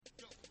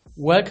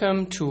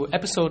Welcome to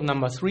episode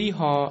number 3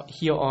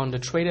 here on the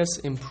Traders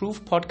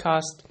Improve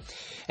podcast.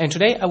 And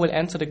today I will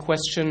answer the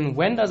question,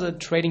 when does a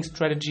trading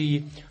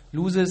strategy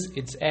loses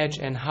its edge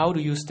and how do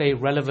you stay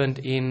relevant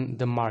in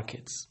the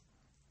markets?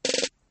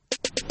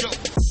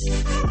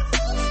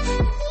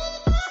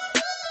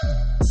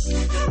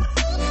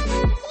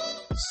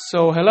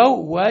 So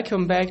hello,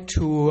 welcome back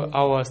to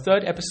our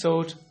third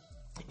episode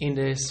in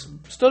this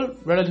still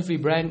relatively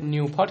brand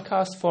new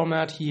podcast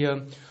format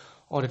here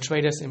or the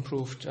Traders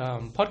Improved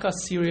podcast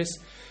series.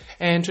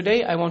 And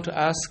today I want to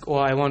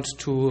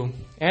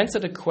answer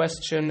the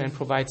question and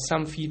provide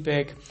some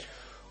feedback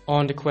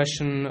on the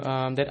question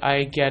that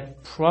I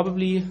get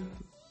probably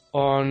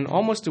on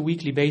almost a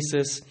weekly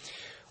basis.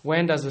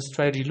 When does a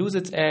strategy lose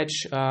its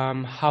edge?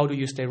 How do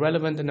you stay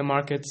relevant in the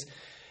markets?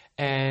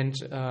 And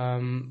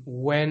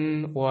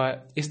when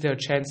or is there a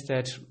chance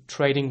that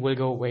trading will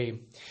go away?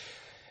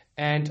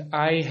 And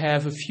I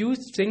have a few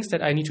things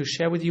that I need to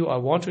share with you. I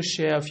want to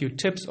share a few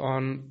tips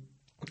on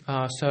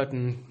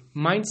certain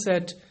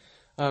mindset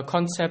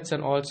concepts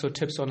and also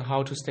tips on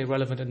how to stay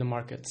relevant in the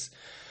markets.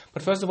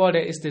 But first of all,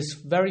 there is this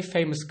very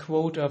famous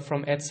quote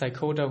from Ed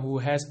Seykota, who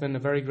has been a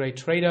very great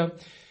trader.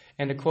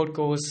 And the quote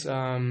goes,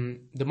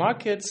 the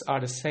markets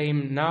are the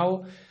same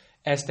now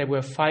as they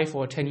were 5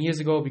 or 10 years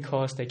ago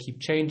because they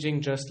keep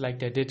changing just like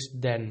they did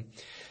then.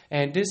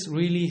 And this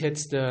really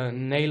hits the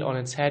nail on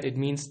its head. It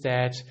means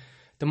that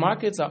the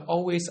markets are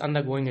always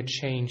undergoing a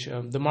change.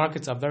 The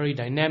markets are very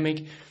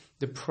dynamic.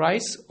 The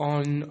price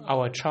on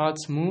our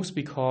charts moves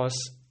because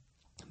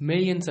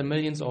millions and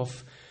millions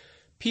of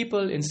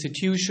people,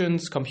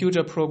 institutions,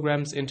 computer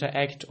programs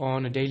interact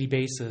on a daily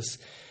basis.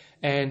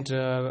 And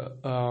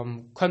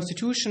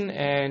constitution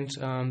and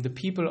the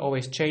people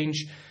always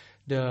change.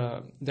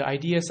 The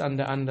ideas and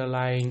the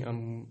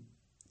underlying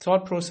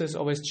thought process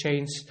always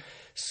change.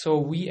 So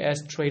we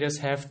as traders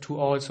have to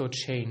also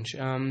change.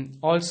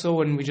 Also,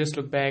 when we just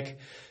look back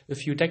a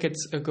few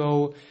decades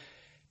ago,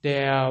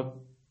 there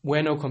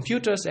were no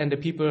computers and the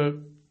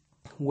people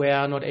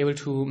were not able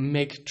to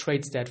make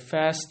trades that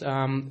fast.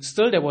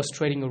 Still, there was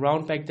trading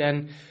around back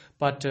then,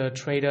 but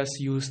traders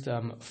used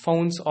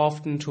phones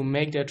often to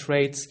make their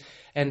trades.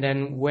 And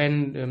then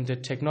when the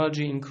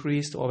technology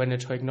increased or when the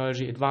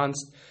technology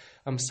advanced,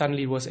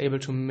 suddenly was able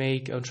to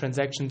make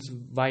transactions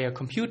via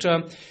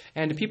computer.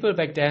 And the people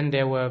back then,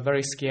 they were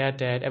very scared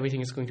that everything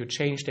is going to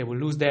change. They will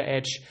lose their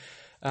edge.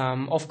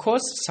 Of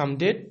course, some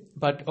did,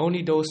 but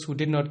only those who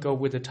did not go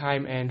with the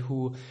time and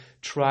who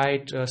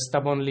tried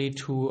stubbornly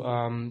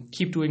to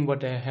keep doing what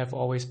they have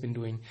always been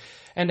doing.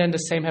 And then the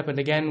same happened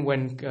again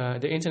when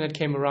the internet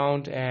came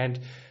around and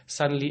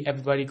suddenly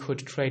everybody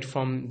could trade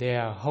from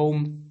their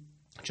home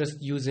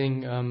just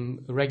using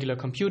a regular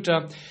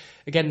computer.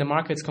 Again, the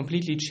markets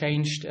completely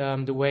changed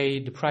the way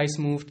the price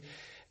moved,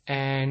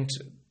 and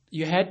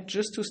you had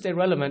just to stay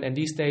relevant. And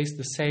these days,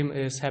 the same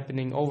is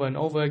happening over and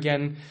over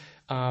again.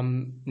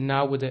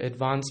 Now with the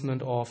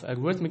advancement of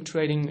algorithmic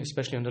trading,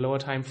 especially on the lower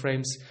time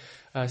frames,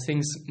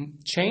 things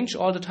change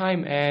all the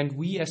time, and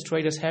we as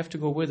traders have to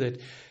go with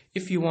it.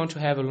 If you want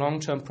to have a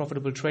long-term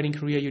profitable trading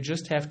career, you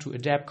just have to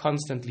adapt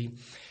constantly.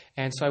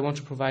 And so I want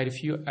to provide a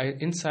few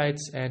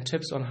insights and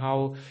tips on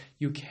how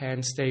you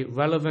can stay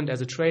relevant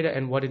as a trader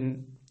and what it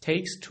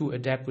takes to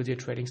adapt with your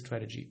trading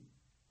strategy.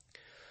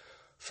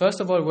 First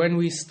of all, when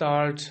we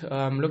start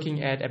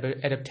looking at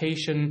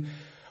adaptation,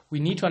 we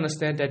need to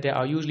understand that there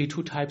are usually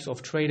two types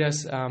of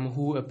traders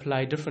who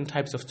apply different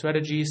types of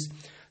strategies.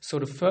 So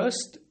the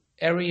first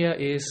area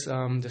is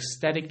the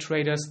static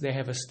traders. They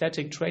have a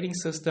static trading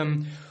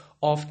system.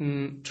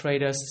 Often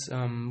traders,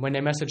 when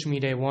they message me,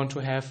 they want to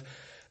have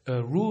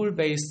a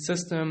rule-based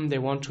system. They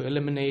want to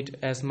eliminate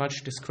as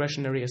much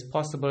discretionary as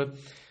possible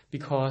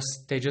because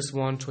they just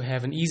want to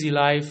have an easy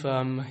life,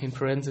 in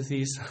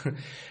parentheses.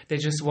 They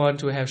just want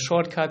to have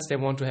shortcuts. They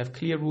want to have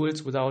clear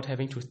rules without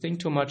having to think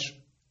too much.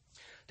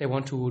 They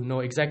want to know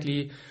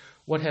exactly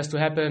what has to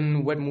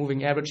happen, what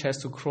moving average has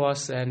to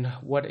cross, and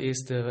what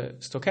is the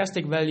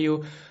stochastic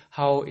value,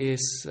 how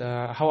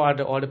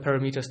are all the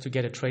parameters to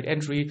get a trade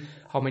entry,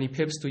 how many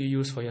pips do you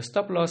use for your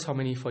stop loss, how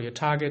many for your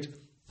target.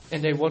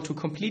 And they want to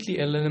completely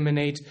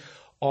eliminate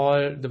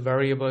all the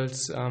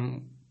variables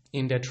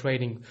in their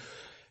trading.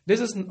 This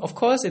is, of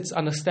course, it's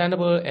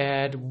understandable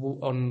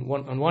on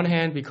one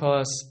hand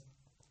because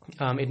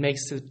it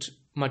makes it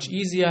much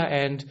easier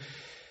and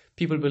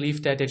people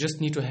believe that they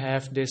just need to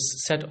have this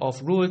set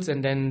of rules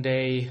and then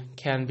they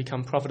can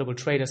become profitable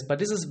traders. But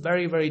this is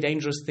very, very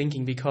dangerous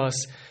thinking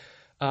because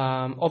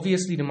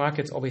obviously the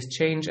markets always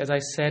change, as I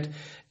said,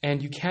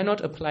 and you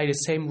cannot apply the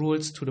same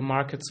rules to the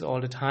markets all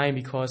the time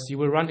because you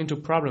will run into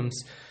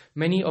problems.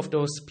 Many of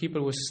those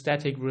people with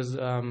static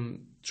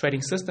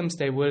trading systems,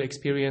 they will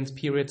experience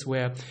periods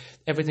where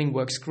everything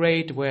works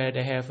great, where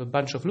they have a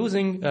bunch of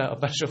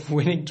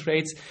winning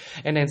trades,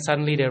 and then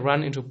suddenly they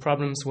run into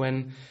problems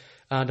when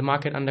the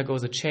market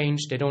undergoes a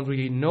change. They don't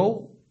really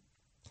know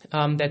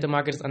that the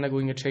market is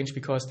undergoing a change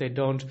because they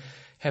don't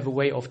have a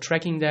way of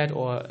tracking that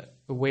or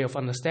a way of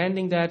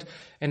understanding that,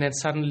 and then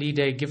suddenly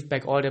they give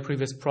back all their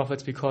previous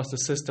profits because the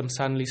system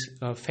suddenly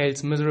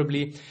fails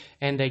miserably,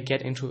 and they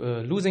get into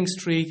a losing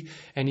streak,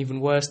 and even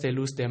worse, they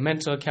lose their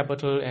mental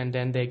capital, and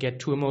then they get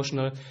too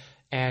emotional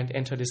and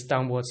enter this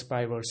downward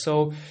spiral.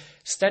 So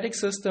static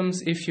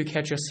systems, if you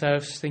catch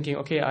yourself thinking,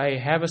 okay, I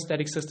have a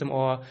static system,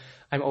 or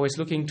I'm always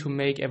looking to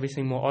make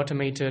everything more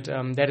automated,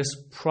 that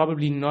is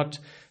probably not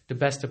the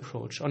best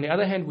approach. On the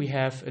other hand, we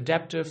have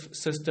adaptive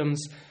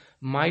systems.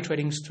 My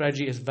trading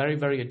strategy is very,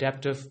 very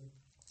adaptive.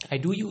 I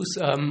do use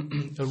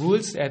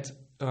rules at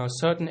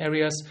certain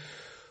areas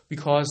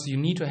because you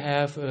need to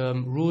have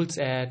rules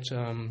at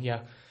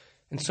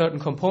in certain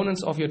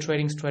components of your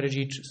trading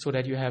strategy so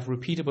that you have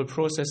repeatable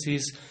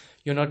processes.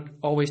 You're not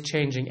always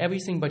changing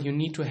everything, but you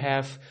need to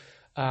have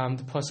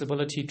the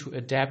possibility to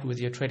adapt with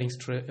your trading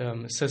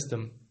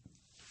system.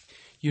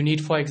 You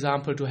need, for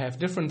example, to have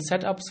different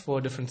setups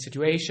for different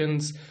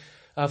situations.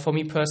 For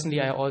me personally,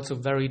 I also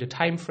vary the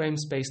time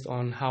frames based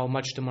on how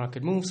much the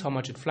market moves, how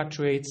much it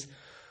fluctuates.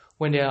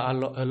 When there are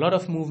a lot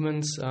of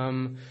movements,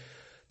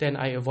 then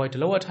I avoid the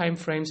lower time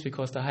frames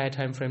because the higher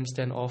time frames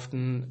then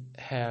often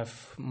have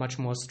much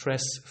more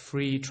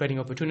stress-free trading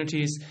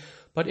opportunities.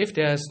 But if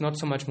there's not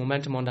so much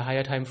momentum on the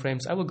higher time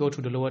frames, I will go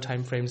to the lower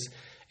time frames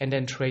and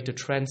then trade the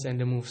trends and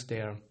the moves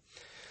there.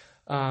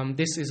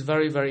 This is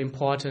very, very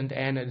important,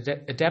 and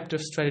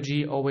adaptive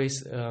strategy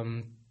always,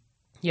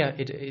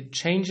 it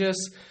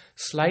changes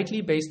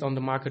slightly based on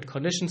the market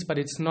conditions, but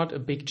it's not a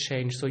big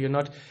change. So you're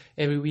not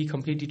every week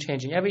completely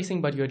changing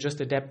everything, but you're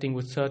just adapting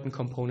with certain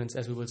components,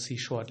 as we will see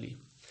shortly.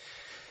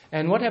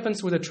 And what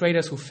happens with the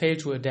traders who fail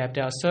to adapt?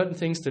 There are certain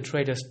things the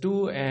traders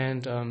do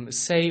and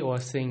say or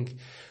think.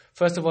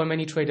 First of all,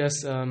 many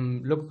traders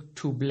look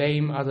to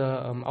blame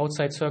other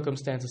outside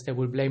circumstances. They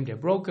will blame their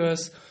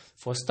brokers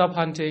for stop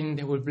hunting.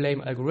 They will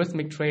blame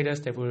algorithmic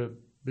traders. They will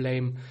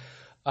blame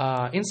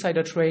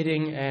insider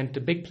trading and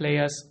the big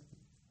players.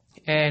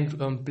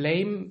 And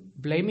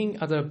blaming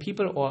other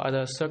people or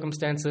other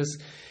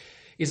circumstances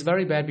is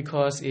very bad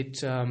because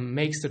it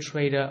makes the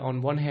trader,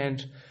 on one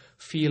hand,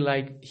 feel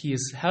like he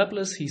is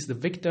helpless, he's the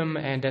victim,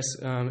 and this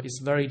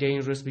is very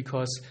dangerous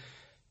because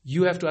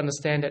you have to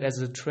understand that as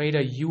a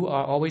trader, you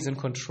are always in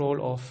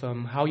control of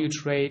how you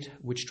trade,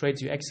 which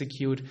trades you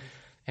execute,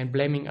 and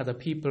blaming other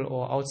people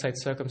or outside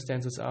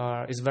circumstances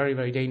is very,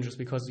 very dangerous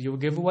because you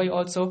give away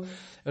also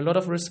a lot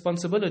of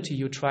responsibility.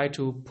 You try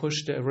to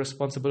push the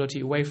responsibility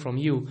away from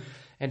you,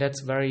 and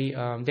that's very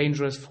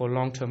dangerous for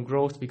long-term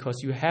growth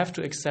because you have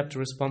to accept the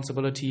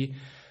responsibility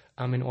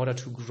in order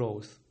to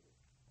growth.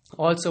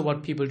 Also,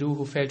 what people do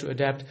who fail to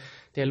adapt,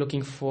 they're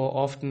looking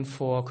often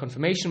for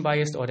confirmation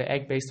bias, or they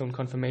act based on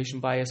confirmation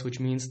bias, which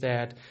means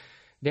that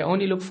they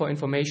only look for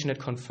information that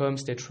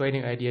confirms their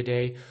trading idea.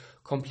 They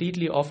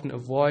completely often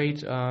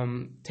avoid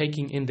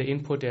taking in the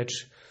input that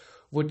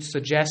would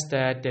suggest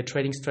that their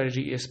trading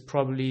strategy is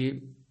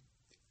probably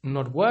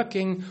not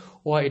working,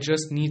 or it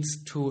just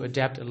needs to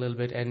adapt a little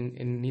bit and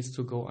it needs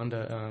to go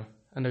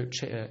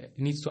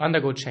needs to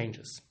undergo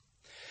changes.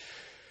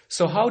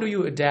 So how do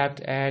you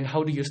adapt and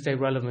how do you stay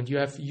relevant? You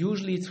have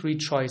usually three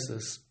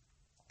choices.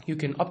 You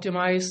can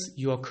optimize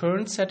your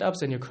current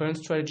setups and your current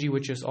strategy,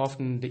 which is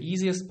often the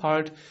easiest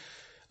part.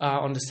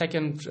 On the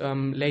second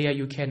layer,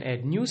 you can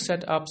add new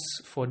setups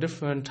for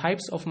different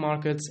types of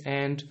markets.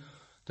 And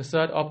the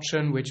third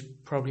option, which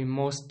probably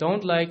most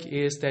don't like,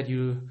 is that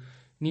you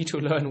need to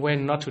learn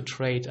when not to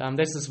trade.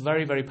 This is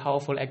very, very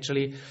powerful,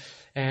 actually.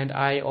 And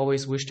I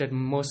always wish that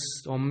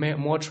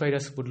more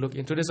traders would look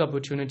into this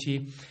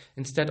opportunity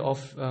instead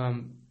of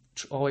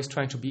always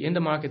trying to be in the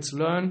markets.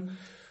 Learn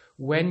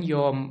when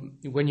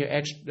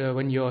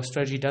your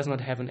strategy does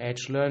not have an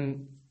edge.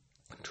 Learn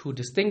to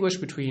distinguish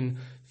between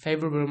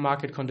favorable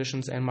market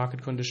conditions and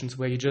market conditions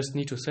where you just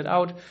need to sit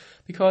out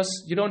because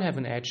you don't have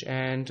an edge.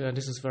 And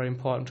this is very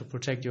important to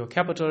protect your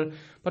capital,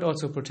 but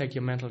also protect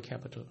your mental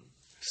capital.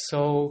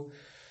 So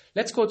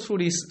let's go through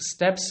these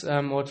steps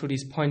or through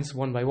these points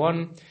one by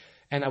one.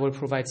 And I will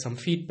provide some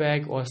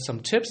feedback or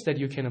some tips that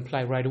you can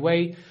apply right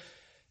away.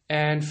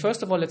 And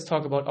first of all, let's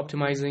talk about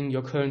optimizing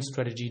your current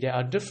strategy. There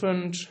are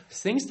different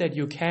things that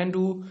you can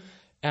do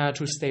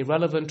to stay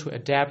relevant, to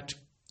adapt,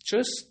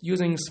 just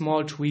using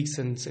small tweaks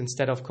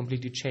instead of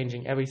completely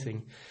changing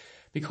everything.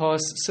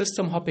 Because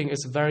system hopping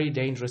is very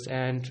dangerous,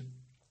 and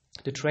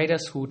the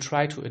traders who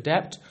try to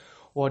adapt,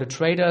 or the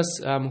traders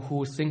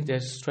who think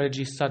their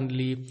strategy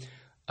suddenly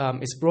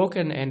is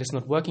broken and is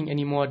not working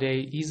anymore,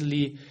 they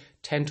easily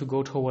tend to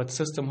go towards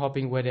system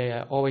hopping, where they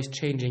are always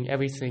changing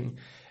everything,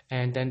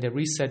 and then they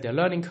reset their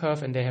learning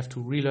curve and they have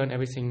to relearn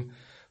everything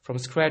from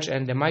scratch,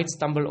 and they might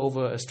stumble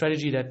over a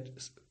strategy that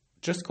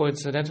just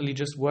coincidentally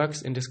just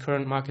works in this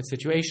current market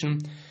situation,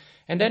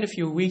 and then a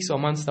few weeks or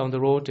months down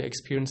the road they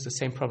experience the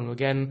same problem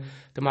again.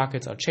 The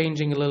markets are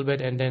changing a little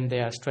bit and then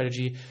their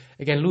strategy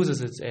again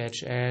loses its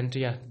edge, and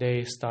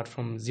they start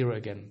from zero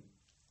again.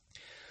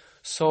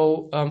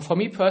 So for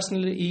me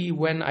personally,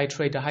 when I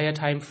trade the higher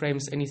time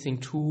frames, anything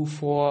 2,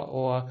 4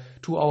 or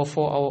 2 hour,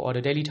 4 hour, or the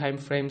daily time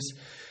frames,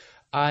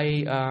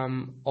 I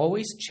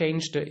always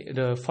change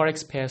the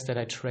forex pairs that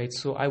I trade.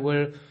 So I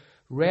will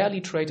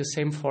rarely trade the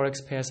same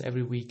forex pairs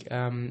every week.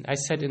 I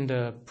said in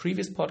the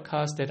previous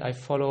podcast that I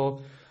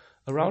follow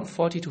around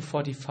 40 to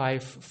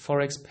 45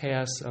 forex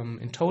pairs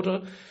in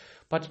total,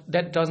 but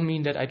that doesn't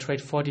mean that I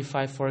trade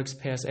 45 forex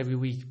pairs every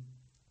week.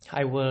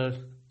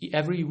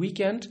 Every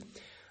weekend,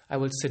 I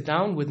will sit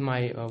down with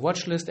my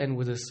watch list and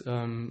with this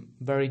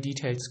very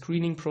detailed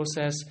screening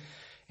process,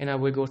 and I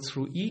will go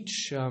through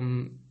each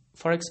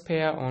forex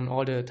pair on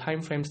all the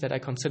time frames that I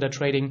consider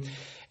trading,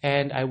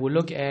 and I will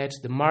look at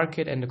the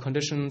market and the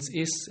conditions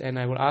and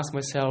I will ask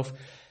myself,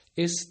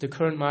 is the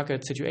current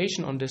market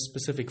situation on this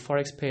specific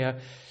forex pair,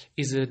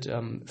 is it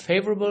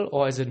favorable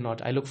or is it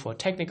not? I look for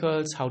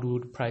technicals, how do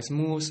the price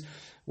moves,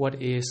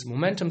 what is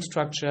momentum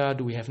structure,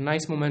 do we have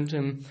nice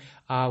momentum,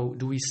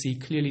 do we see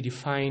clearly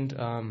defined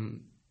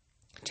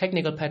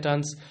technical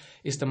patterns,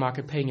 is the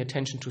market paying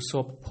attention to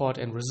support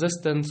and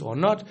resistance or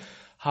not,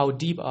 how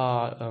deep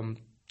are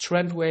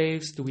trend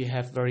waves, do we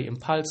have very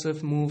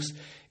impulsive moves,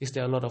 is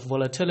there a lot of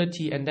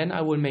volatility, and then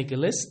I will make a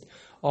list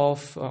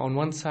of, on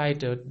one side,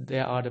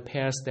 there are the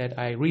pairs that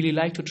I really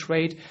like to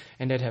trade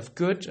and that have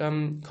good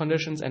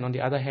conditions, and on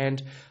the other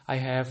hand, I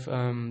have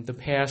the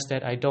pairs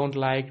that I don't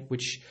like,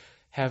 which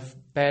have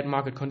bad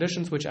market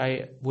conditions, which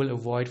I will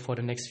avoid for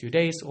the next few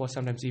days or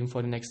sometimes even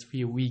for the next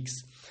few weeks.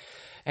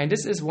 And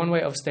this is one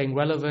way of staying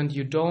relevant.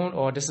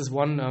 This is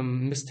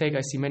one mistake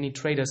I see many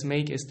traders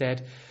make, is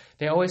that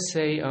they always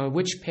say,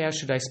 which pair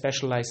should I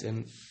specialize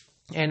in?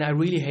 And I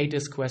really hate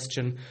this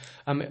question.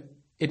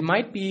 It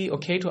might be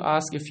okay to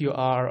ask if you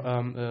are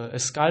a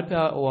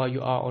scalper or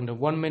you are on the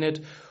 1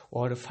 minute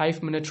or the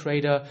 5 minute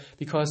trader,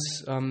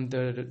 because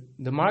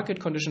the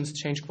market conditions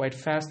change quite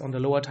fast on the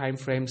lower time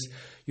frames.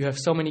 You have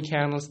so many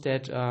candles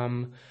that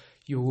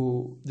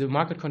the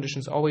market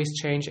conditions always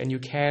change, and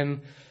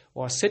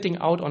sitting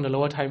out on the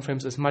lower time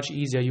frames is much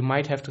easier. You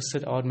might have to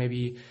sit out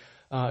maybe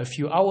a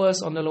few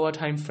hours on the lower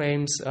time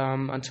frames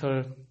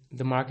until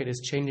the market is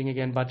changing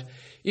again. But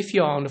if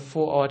you are on the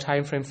 4-hour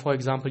time frame, for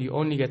example, you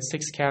only get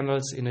 6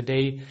 candles in a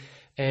day,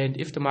 and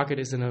if the market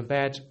is in a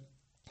bad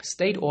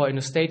state or in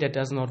a state that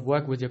does not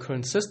work with your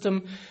current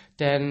system,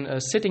 then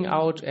sitting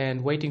out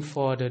and waiting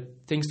for the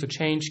things to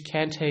change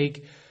can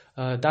take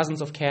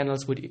dozens of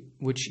candles,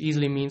 which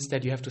easily means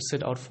that you have to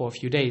sit out for a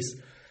few days.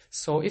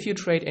 So if you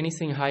trade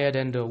anything higher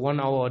than the 1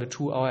 hour or the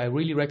 2 hour, I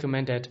really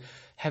recommend that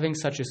having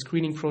such a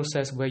screening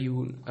process where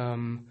you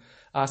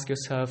ask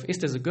yourself, is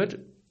this a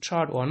good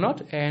chart or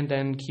not? And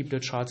then keep the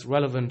charts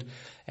relevant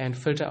and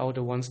filter out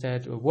the ones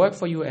that work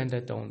for you and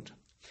that don't.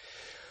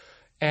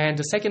 And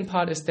the second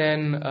part is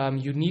then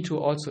you need to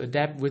also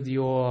adapt with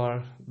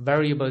your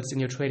variables in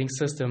your trading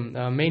system.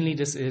 Mainly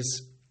this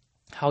is,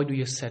 how do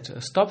you set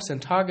stops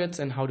and targets,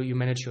 and how do you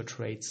manage your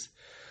trades?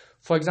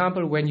 For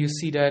example, when you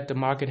see that the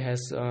market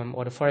has,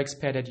 or the forex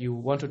pair that you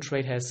want to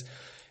trade has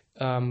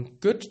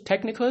good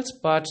technicals,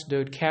 but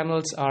the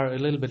candles are a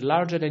little bit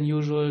larger than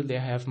usual, they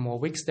have more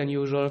wicks than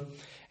usual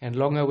and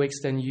longer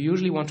wicks, then you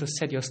usually want to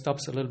set your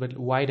stops a little bit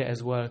wider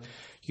as well.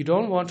 You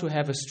don't want to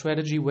have a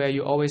strategy where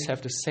you always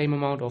have the same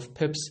amount of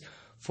pips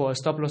for a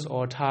stop loss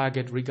or a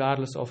target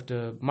regardless of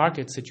the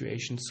market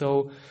situation.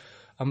 So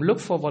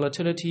look for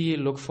volatility,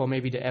 look for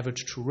maybe the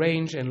average true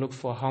range, and look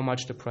for how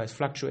much the price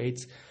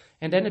fluctuates,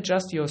 and then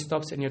adjust your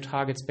stops and your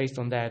targets based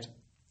on that.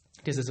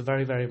 This is a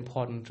very, very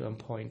important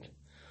point.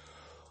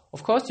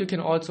 Of course, you can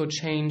also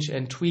change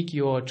and tweak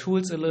your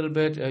tools a little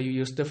bit. You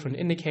use different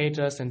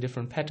indicators and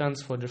different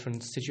patterns for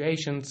different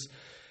situations.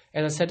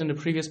 As I said in the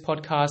previous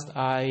podcast,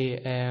 I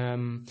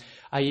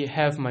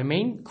have my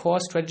main core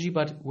strategy,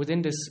 but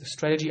within this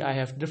strategy, I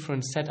have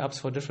different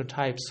setups for different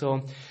types.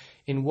 So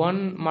in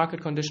one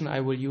market condition, I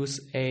will use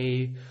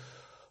a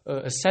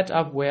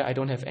setup where I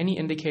don't have any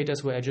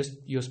indicators, where I just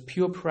use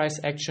pure price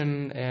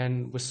action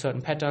and with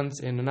certain patterns.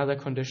 In another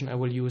condition, I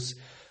will use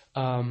a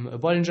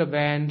Bollinger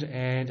Band,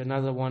 and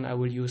another one I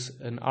will use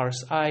an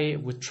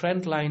RSI with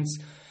trend lines.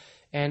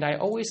 And I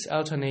always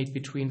alternate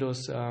between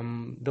those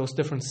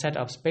different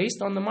setups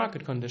based on the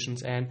market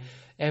conditions, and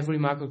every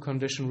market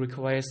condition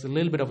requires a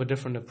little bit of a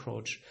different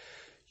approach.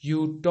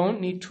 You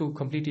don't need to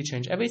completely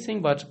change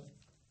everything, but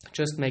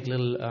just make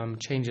little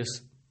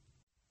changes.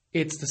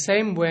 It's the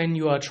same when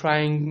you are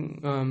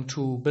trying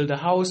to build a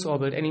house or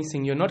build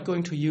anything. You're not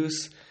going to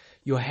use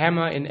your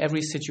hammer in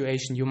every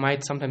situation. You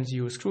might sometimes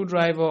use a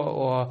screwdriver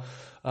or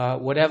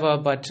whatever,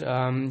 but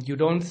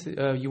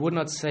you would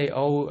not say,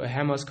 oh, a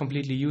hammer is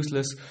completely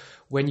useless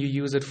when you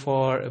use it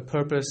for a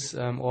purpose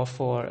or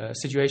for a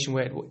situation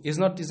where it is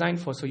not designed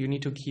for. So you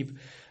need to keep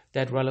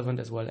that relevant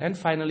as well. And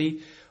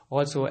finally,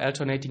 also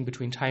alternating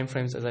between time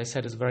frames, as I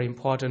said, is very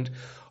important.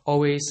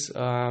 Always,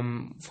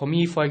 for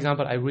me, for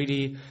example, I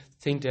really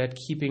think that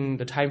keeping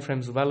the time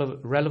frames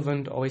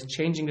relevant, always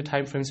changing the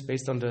time frames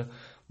based on the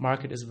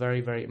market is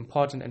very, very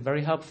important and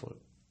very helpful.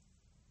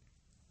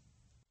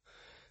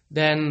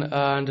 Then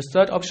the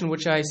third option,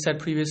 which I said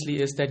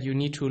previously, is that you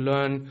need to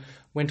learn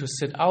when to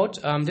sit out.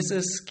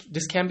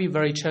 This can be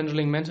very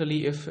challenging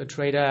mentally if a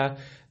trader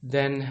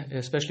then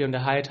especially on the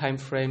higher time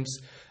frames,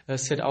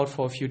 sit out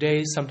for a few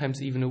days,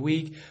 sometimes even a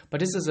week. But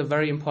this is a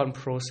very important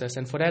process,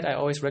 and for that I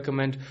always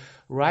recommend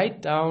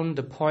write down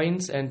the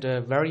points and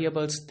the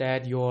variables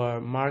that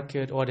your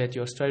market or that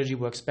your strategy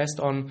works best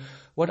on.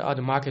 What are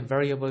the market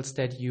variables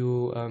that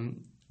you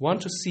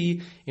want to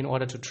see in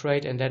order to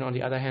trade, and then on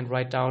the other hand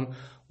write down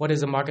what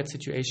is a market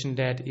situation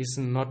that is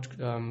not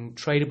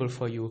tradable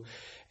for you.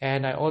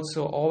 And I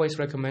also always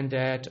recommend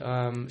that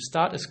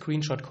start a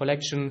screenshot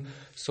collection.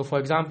 So for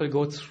example,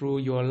 go through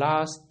your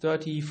last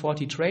 30,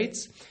 40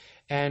 trades,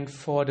 and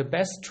for the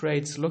best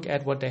trades, look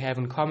at what they have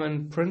in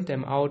common, print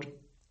them out,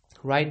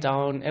 write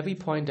down every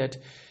point that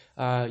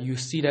you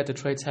see that the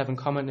trades have in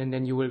common, and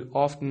then you will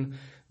often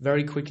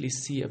very quickly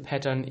see a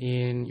pattern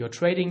in your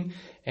trading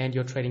and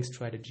your trading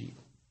strategy.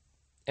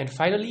 And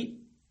finally,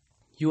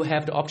 you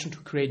have the option to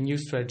create new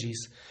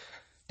strategies.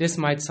 This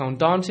might sound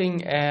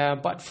daunting,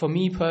 but for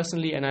me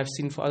personally, and I've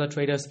seen for other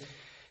traders,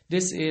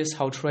 this is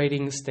how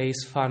trading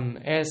stays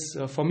fun. As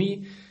for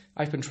me,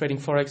 I've been trading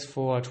Forex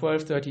for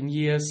 12, 13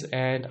 years,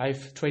 and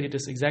I've traded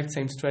this exact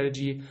same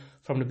strategy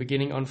from the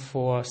beginning on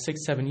for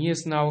 6, 7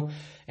 years now.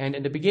 And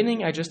in the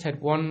beginning, I just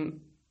had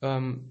one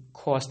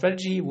core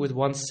strategy with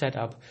one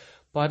setup.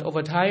 But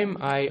over time,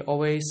 I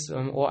always,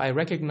 I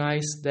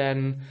recognized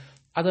then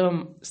other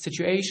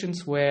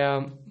situations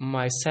where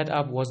my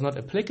setup was not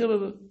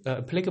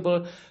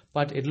applicable,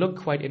 but it looked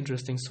quite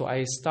interesting. So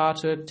I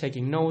started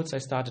taking notes, I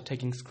started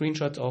taking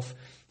screenshots of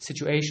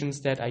situations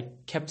that I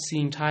kept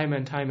seeing time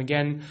and time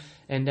again.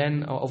 And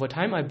then over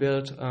time I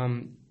built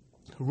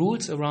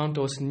rules around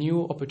those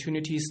new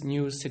opportunities,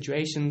 new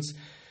situations,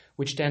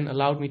 which then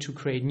allowed me to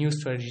create new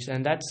strategies.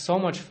 And that's so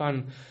much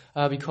fun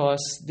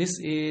because this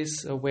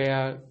is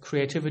where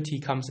creativity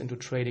comes into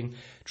trading.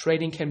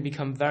 Trading can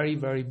become very,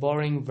 very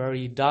boring,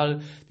 very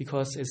dull,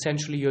 because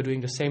essentially you're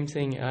doing the same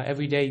thing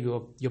every day.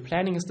 Your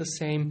planning is the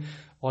same,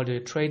 all the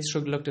trades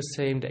should look the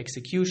same, the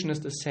execution is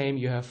the same,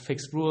 you have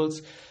fixed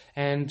rules.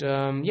 And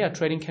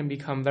trading can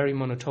become very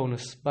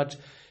monotonous. But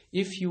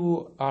if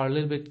you are a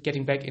little bit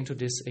getting back into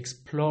this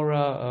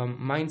explorer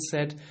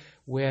mindset,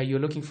 where you're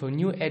looking for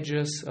new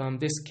edges,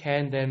 this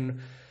can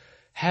then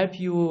help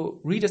you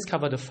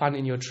rediscover the fun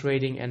in your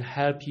trading and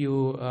help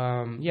you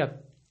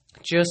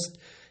just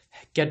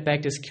get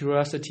back this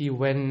curiosity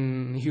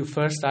when you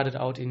first started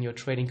out in your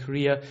trading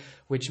career,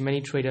 which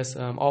many traders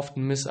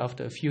often miss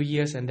after a few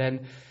years. And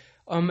then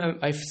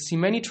I've seen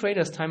many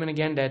traders time and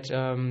again that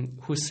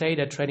who say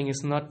that trading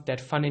is not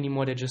that fun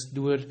anymore. They just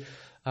do it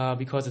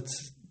because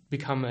it's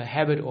become a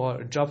habit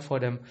or a job for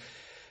them.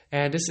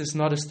 And this is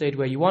not a state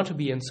where you want to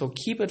be in. So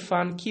keep it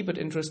fun, keep it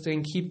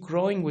interesting, keep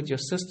growing with your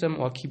system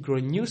or keep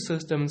growing new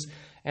systems.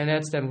 And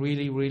that's then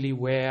really, really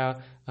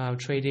where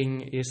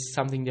trading is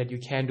something that you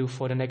can do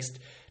for the next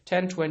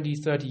 10, 20,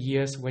 30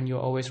 years, when you're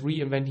always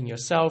reinventing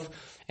yourself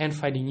and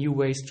finding new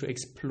ways to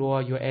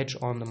explore your edge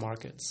on the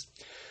markets.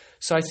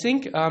 So I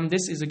think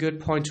this is a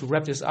good point to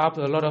wrap this up.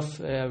 A lot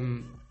of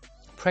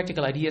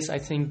practical ideas, I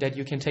think, that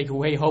you can take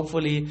away,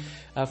 hopefully,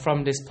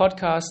 from this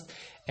podcast.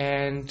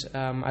 And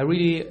I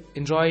really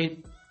enjoy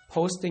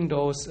posting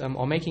those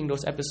or making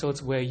those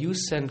episodes where you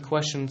send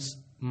questions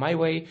my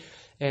way,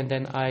 and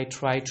then I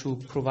try to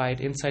provide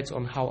insights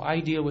on how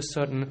I deal with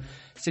certain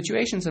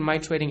situations in my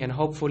trading and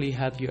hopefully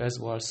help you as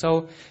well.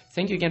 So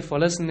thank you again for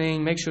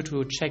listening. Make sure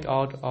to check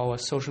out our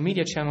social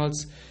media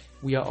channels.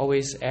 We are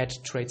always at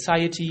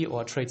Tradeciety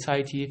or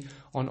Tradeciety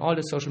on all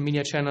the social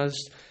media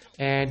channels.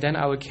 And then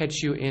I will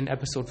catch you in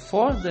episode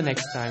 4 the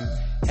next time.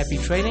 Happy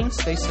trading,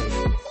 stay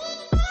safe.